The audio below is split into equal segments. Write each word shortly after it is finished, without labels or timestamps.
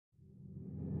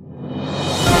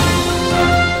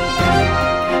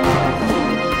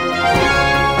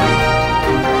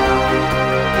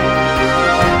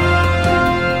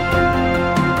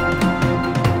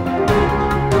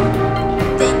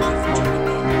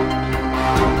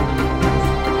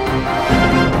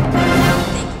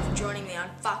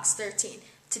13.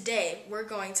 Today, we're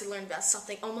going to learn about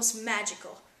something almost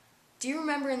magical. Do you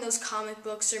remember in those comic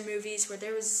books or movies where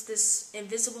there was this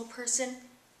invisible person?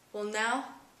 Well, now,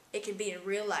 it can be in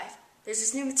real life. There's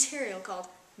this new material called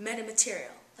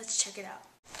Metamaterial. Let's check it out.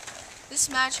 This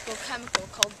magical chemical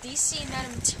called DC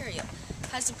Metamaterial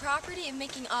has the property of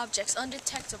making objects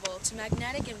undetectable to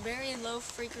magnetic and very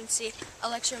low-frequency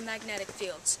electromagnetic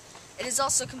fields. It is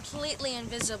also completely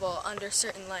invisible under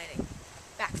certain lighting.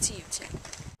 Back to you, Tim.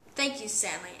 Thank you,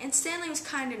 Stanley. And Stanley was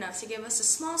kind enough to give us a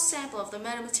small sample of the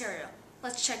metamaterial.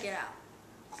 Let's check it out.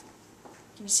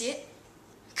 Can you see it?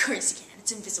 Of course you can.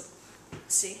 It's invisible.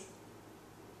 See?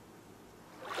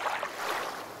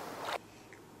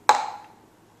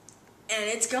 And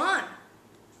it's gone.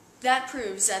 That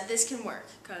proves that this can work,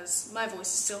 because my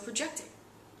voice is still projecting,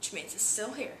 which means it's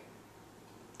still here.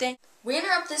 We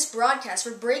interrupt this broadcast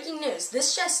for breaking news.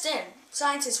 This just in.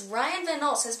 Scientist Ryan Van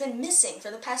Ulst has been missing for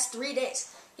the past 3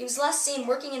 days. He was last seen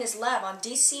working in his lab on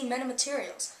DC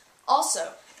metamaterials.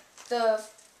 Also, hey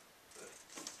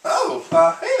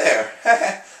there.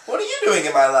 What are you doing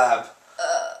in my lab?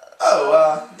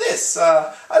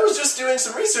 I was just doing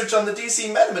some research on the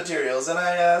DC metamaterials, and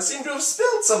I seem to have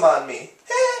spilled some on me.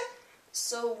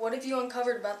 So, what have you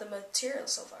uncovered about the material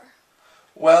so far?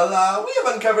 Well, we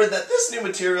have uncovered that this new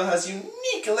material has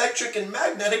unique electric and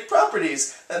magnetic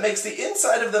properties that makes the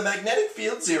inside of the magnetic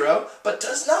field zero, but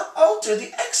does not alter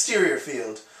the exterior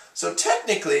field. So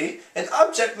technically, an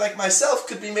object like myself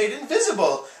could be made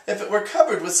invisible if it were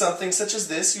covered with something such as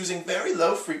this using very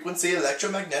low-frequency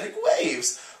electromagnetic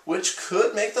waves, which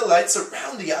could make the light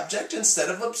surround the object instead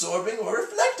of absorbing or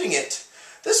reflecting it.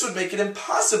 This would make it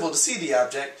impossible to see the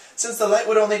object, since the light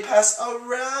would only pass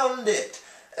around it.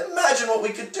 Imagine what we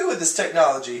could do with this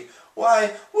technology.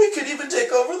 Why, we could even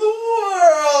take over the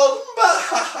world!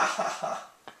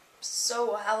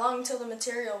 So, how long until the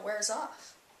material wears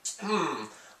off?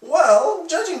 Well,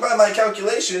 judging by my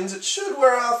calculations, it should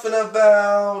wear off in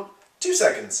about 2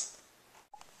 seconds.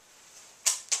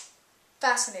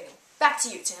 Fascinating. Back to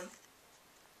you, Tim.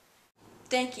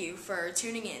 Thank you for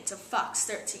tuning in to Fox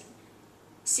 13.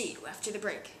 See you after the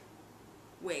break.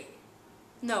 Wait.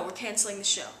 No, we're canceling the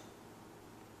show.